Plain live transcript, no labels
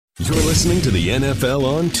You're listening to the NFL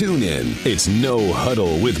on TuneIn. It's No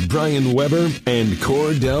Huddle with Brian Weber and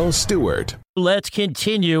Cordell Stewart. Let's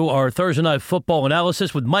continue our Thursday Night Football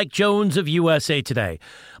analysis with Mike Jones of USA Today.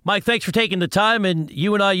 Mike, thanks for taking the time, and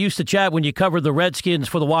you and I used to chat when you covered the Redskins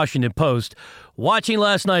for the Washington Post. Watching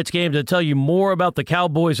last night's game to tell you more about the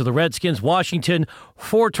Cowboys or the Redskins, Washington,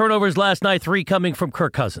 4 turnovers last night, 3 coming from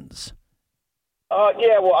Kirk Cousins.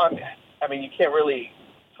 You can't really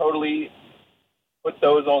totally put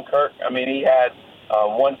those on Kirk. I mean, he had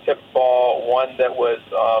one tipped ball, one that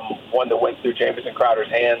went through Jamison Crowder's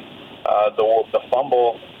hands. The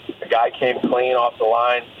fumble, the guy came clean off the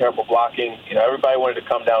line, terrible blocking. Everybody wanted to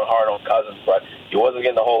come down hard on Cousins, but he wasn't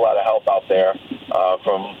getting a whole lot of help out there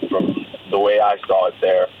from the way I saw it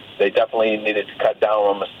there. They definitely needed to cut down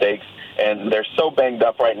on mistakes, and they're so banged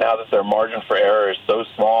up right now that their margin for error is so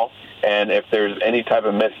small, and if there's any type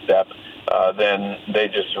of misstep, then they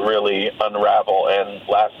just really unravel. And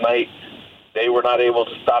last night, they were not able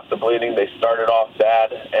to stop the bleeding. They started off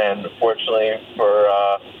bad, and fortunately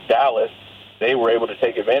for Dallas, they were able to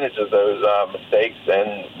take advantage of those mistakes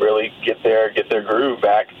and really get their groove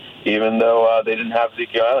back, even though they didn't have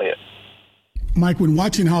Ezekiel Elliott. Mike, when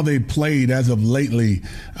watching how they played as of lately,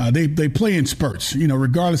 they play in spurts,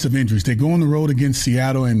 regardless of injuries. They go on the road against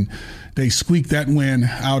Seattle, and they squeaked that win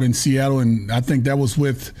out in Seattle. And I think that was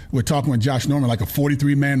we're talking with Josh Norman, like a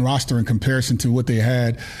 43-man roster in comparison to what they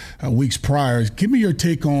had weeks prior. Give me your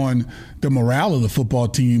take on the morale of the football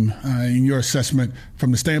team in your assessment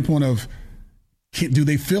from the standpoint of, do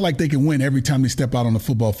they feel like they can win every time they step out on the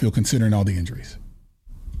football field, considering all the injuries?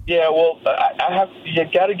 Yeah, well, you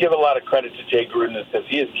got to give a lot of credit to Jay Gruden because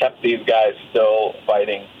he has kept these guys still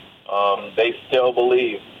fighting. They still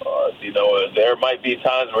believe. There might be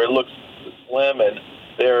times where it looks slim, and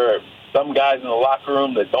there are some guys in the locker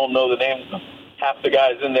room that don't know the names of half the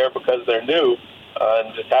guys in there because they're new,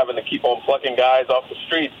 and just having to keep on plucking guys off the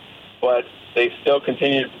streets. But they still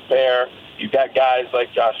continue to prepare. You've got guys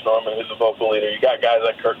like Josh Norman, who's a vocal leader. You got guys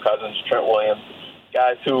like Kirk Cousins, Trent Williams,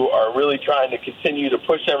 guys who are really trying to continue to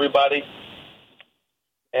push everybody,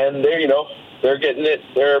 and they're getting it.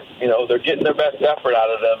 They're getting their best effort out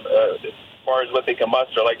of them as far as what they can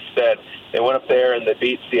muster. Like you said, they went up there and they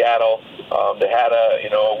beat Seattle. They had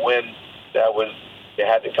a win that was they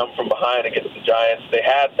had to come from behind against the Giants. They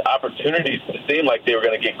had opportunities to seem like they were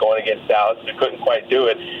going to get going against Dallas, but they couldn't quite do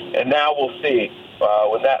it. And now we'll see.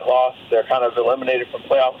 When that loss, they're kind of eliminated from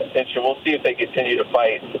playoff contention. We'll see if they continue to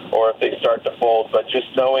fight or if they start to fold. But just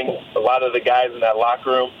knowing a lot of the guys in that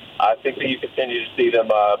locker room, I think that you continue to see them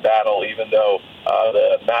battle, even though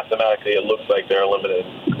mathematically it looks like they're eliminated.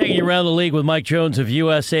 Taking you around the league with Mike Jones of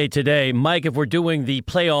USA Today. Mike, if we're doing the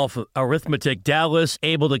playoff arithmetic, Dallas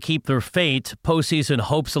able to keep their faint postseason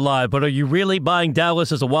hopes alive. But are you really buying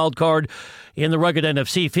Dallas as a wild card in the rugged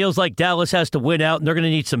NFC? Feels like Dallas has to win out, and they're going to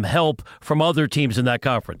need some help from other teams in that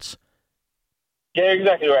conference. Yeah,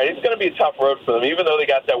 exactly right. It's going to be a tough road for them, even though they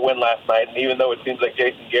got that win last night, and even though it seems like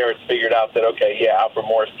Jason Garrett's figured out that, Alfred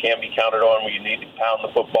Morris can be counted on when you need to pound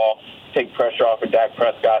the football, take pressure off of Dak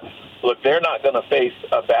Prescott. Look, they're not going to face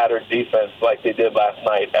a battered defense like they did last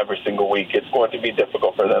night every single week. It's going to be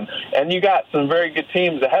difficult for them. And you got some very good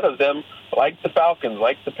teams ahead of them, like the Falcons,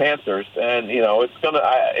 like the Panthers, and,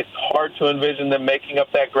 it's hard to envision them making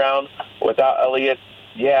up that ground without Elliott.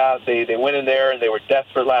 Yeah, they went in there and they were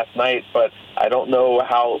desperate last night, but I don't know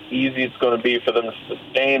how easy it's going to be for them to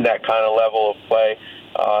sustain that kind of level of play.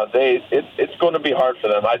 It's going to be hard for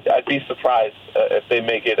them. I'd be surprised if they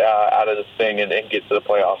make it out of this thing and get to the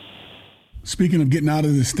playoffs. Speaking of getting out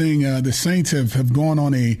of this thing, the Saints have gone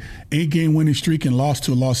on a 8-game winning streak and lost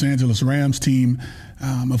to a Los Angeles Rams team.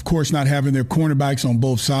 Of course, not having their cornerbacks on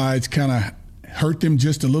both sides kind of hurt them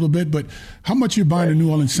just a little bit. But how much you're buying the New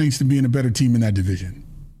Orleans Saints to being a better team in that division?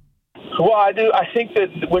 Well, I do. I think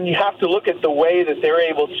that when you have to look at the way that they're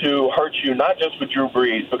able to hurt you, not just with Drew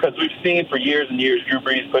Brees, because we've seen for years and years Drew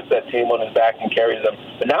Brees puts that team on his back and carries them.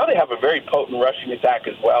 But now they have a very potent rushing attack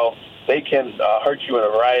as well. They can hurt you in a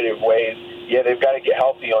variety of ways. Yeah, they've got to get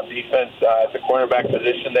healthy on defense at the cornerback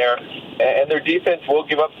position there. And their defense will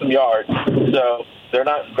give up some yards. So they're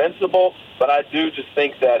not invincible, but I do just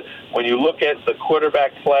think that when you look at the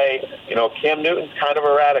quarterback play, Cam Newton's kind of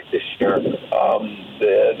erratic this year.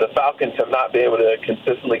 The Falcons have not been able to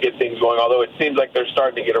consistently get things going, although it seems like they're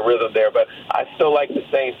starting to get a rhythm there. But I still like the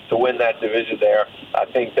Saints to win that division there. I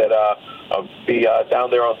think that I'll be down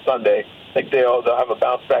there on Sunday. I think they'll have a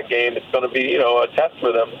bounce-back game. It's going to be, a test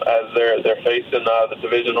for them as they're facing the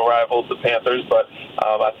divisional rivals, the Panthers. But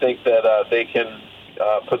I think that they can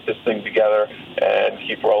put this thing together and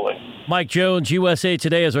keep rolling. Mike Jones, USA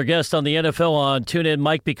Today, is our guest on the NFL on TuneIn.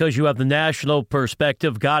 Mike, because you have the national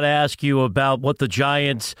perspective, got to ask you about what the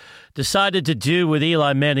Giants decided to do with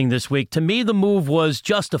Eli Manning this week. To me, the move was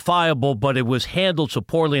justifiable, but it was handled so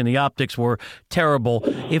poorly and the optics were terrible.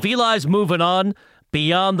 If Eli's moving on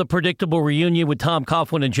beyond the predictable reunion with Tom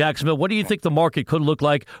Coughlin in Jacksonville, what do you think the market could look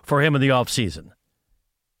like for him in the offseason?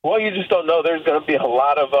 Well, you just don't know. There's going to be a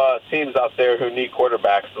lot of teams out there who need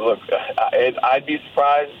quarterbacks. So look, I'd be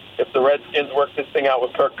surprised if the Redskins work this thing out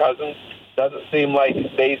with Kirk Cousins. Doesn't seem like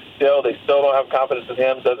they still don't have confidence in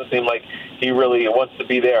him. Doesn't seem like he really wants to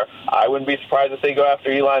be there. I wouldn't be surprised if they go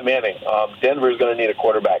after Eli Manning. Denver's going to need a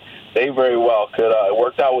quarterback. They very well could. It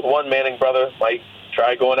worked out with one Manning brother. Might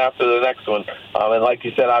try going after the next one. And like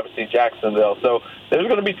you said, obviously Jacksonville. So there's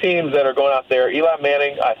going to be teams that are going out there. Eli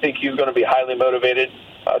Manning, I think he's going to be highly motivated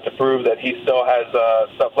to prove that he still has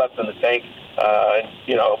stuff left in the tank. And,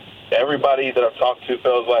 you know, everybody that I've talked to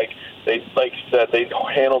feels like like you said, they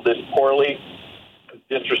handled this poorly,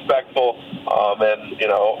 disrespectful, and, you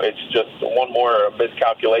know, it's just one more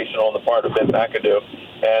miscalculation on the part of Ben McAdoo.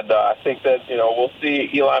 And I think that, you know, we'll see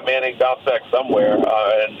Eli Manning bounce back somewhere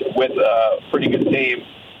and with a pretty good team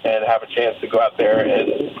and have a chance to go out there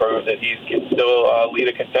and prove that he can still lead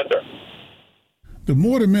a contender. The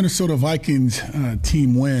more the Minnesota Vikings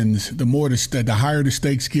team wins, the more the higher the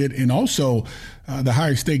stakes get, and also the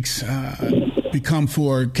higher stakes become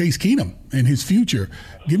for Case Keenum and his future.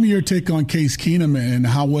 Give me your take on Case Keenum and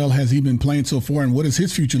how well has he been playing so far, and what does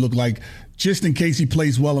his future look like, just in case he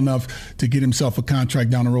plays well enough to get himself a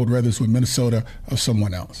contract down the road, whether it's with Minnesota or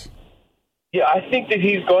someone else? Yeah, I think that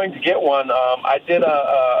he's going to get one. I did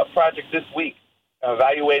a project this week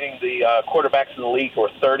evaluating the quarterbacks in the league who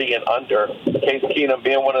are 30 and under, Case Keenum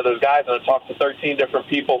being one of those guys. And I talked to 13 different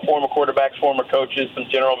people, former quarterbacks, former coaches, some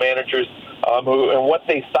general managers, and what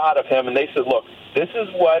they thought of him. And they said, look, this is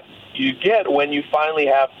what you get when you finally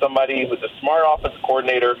have somebody who's a smart offensive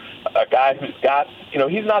coordinator, a guy who's got, you know,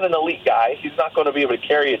 he's not an elite guy. He's not going to be able to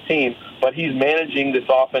carry a team, but he's managing this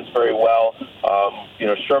offense very well. You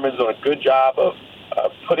know, Sherman's done a good job of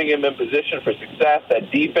putting him in position for success. That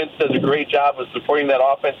defense does a great job of supporting that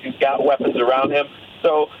offense. He's got weapons around him.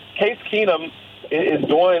 So Case Keenum is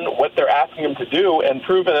doing what they're asking him to do and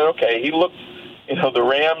proving that, okay, he looked, you know, the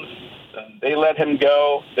Rams, they let him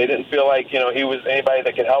go. They didn't feel like, you know, he was anybody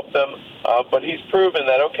that could help them. But he's proven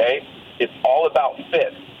that, okay, it's all about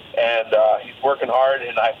fit. And he's working hard.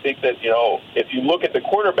 And I think that, you know, if you look at the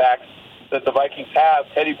quarterbacks that the Vikings have,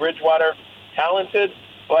 Teddy Bridgewater, talented,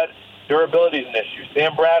 but durability is an issue.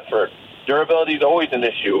 Sam Bradford, durability is always an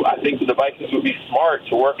issue. I think the Vikings would be smart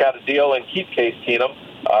to work out a deal and keep Case Keenum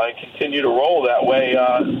and continue to roll that way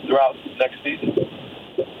throughout next season.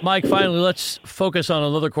 Mike, finally, let's focus on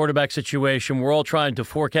another quarterback situation. We're all trying to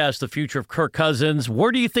forecast the future of Kirk Cousins.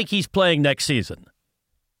 Where do you think he's playing next season?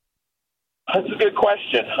 That's a good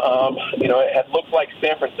question. You know, it had looked like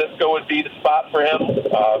San Francisco would be the spot for him,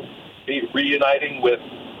 be reuniting with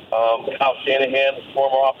Kyle Shanahan,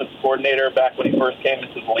 former offensive coordinator, back when he first came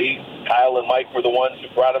into the league. Kyle and Mike were the ones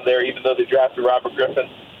who brought him there, even though they drafted Robert Griffin,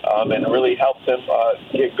 and really helped him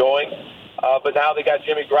get going. But now they got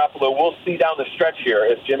Jimmy Garoppolo. We'll see down the stretch here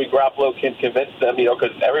if Jimmy Garoppolo can convince them, you know,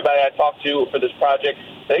 because everybody I talked to for this project,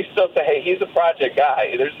 they still say, hey, he's a project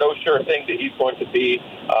guy. There's no sure thing that he's going to be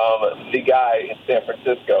the guy in San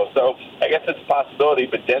Francisco. So I guess it's a possibility,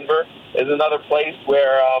 but Denver is another place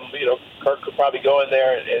where, you know, Kirk could probably go in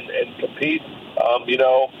there and compete. You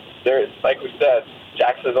know, there, like we said,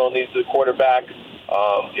 Jacksonville needs a quarterback.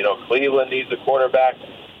 You know, Cleveland needs a quarterback.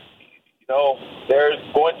 You know, there's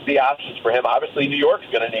going to be options for him. Obviously, New York's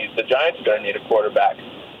going to need, the Giants are going to need a quarterback.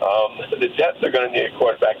 The Jets are going to need a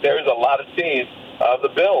quarterback. There's a lot of teams.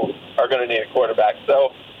 The Bills are going to need a quarterback.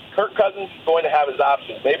 So Kirk Cousins is going to have his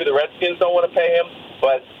options. Maybe the Redskins don't want to pay him,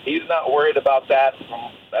 but he's not worried about that.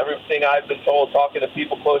 From everything I've been told, talking to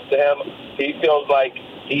people close to him, he feels like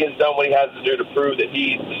he has done what he has to do to prove that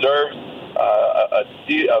he deserves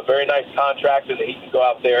a very nice contract and that he can go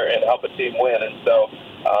out there and help a team win. And so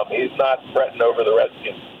he's not fretting over the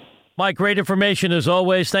Redskins. Mike, great information as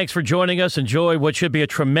always. Thanks for joining us. Enjoy what should be a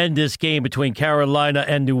tremendous game between Carolina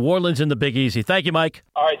and New Orleans in the Big Easy. Thank you, Mike.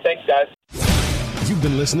 All right, thanks, guys. You've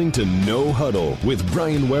been listening to No Huddle with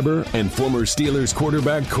Brian Weber and former Steelers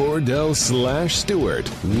quarterback Cordell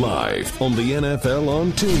 /Stewart, live on the NFL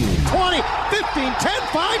on TuneIn. 20, 15, 10,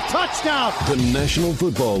 5, touchdown. The National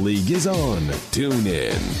Football League is on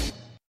TuneIn.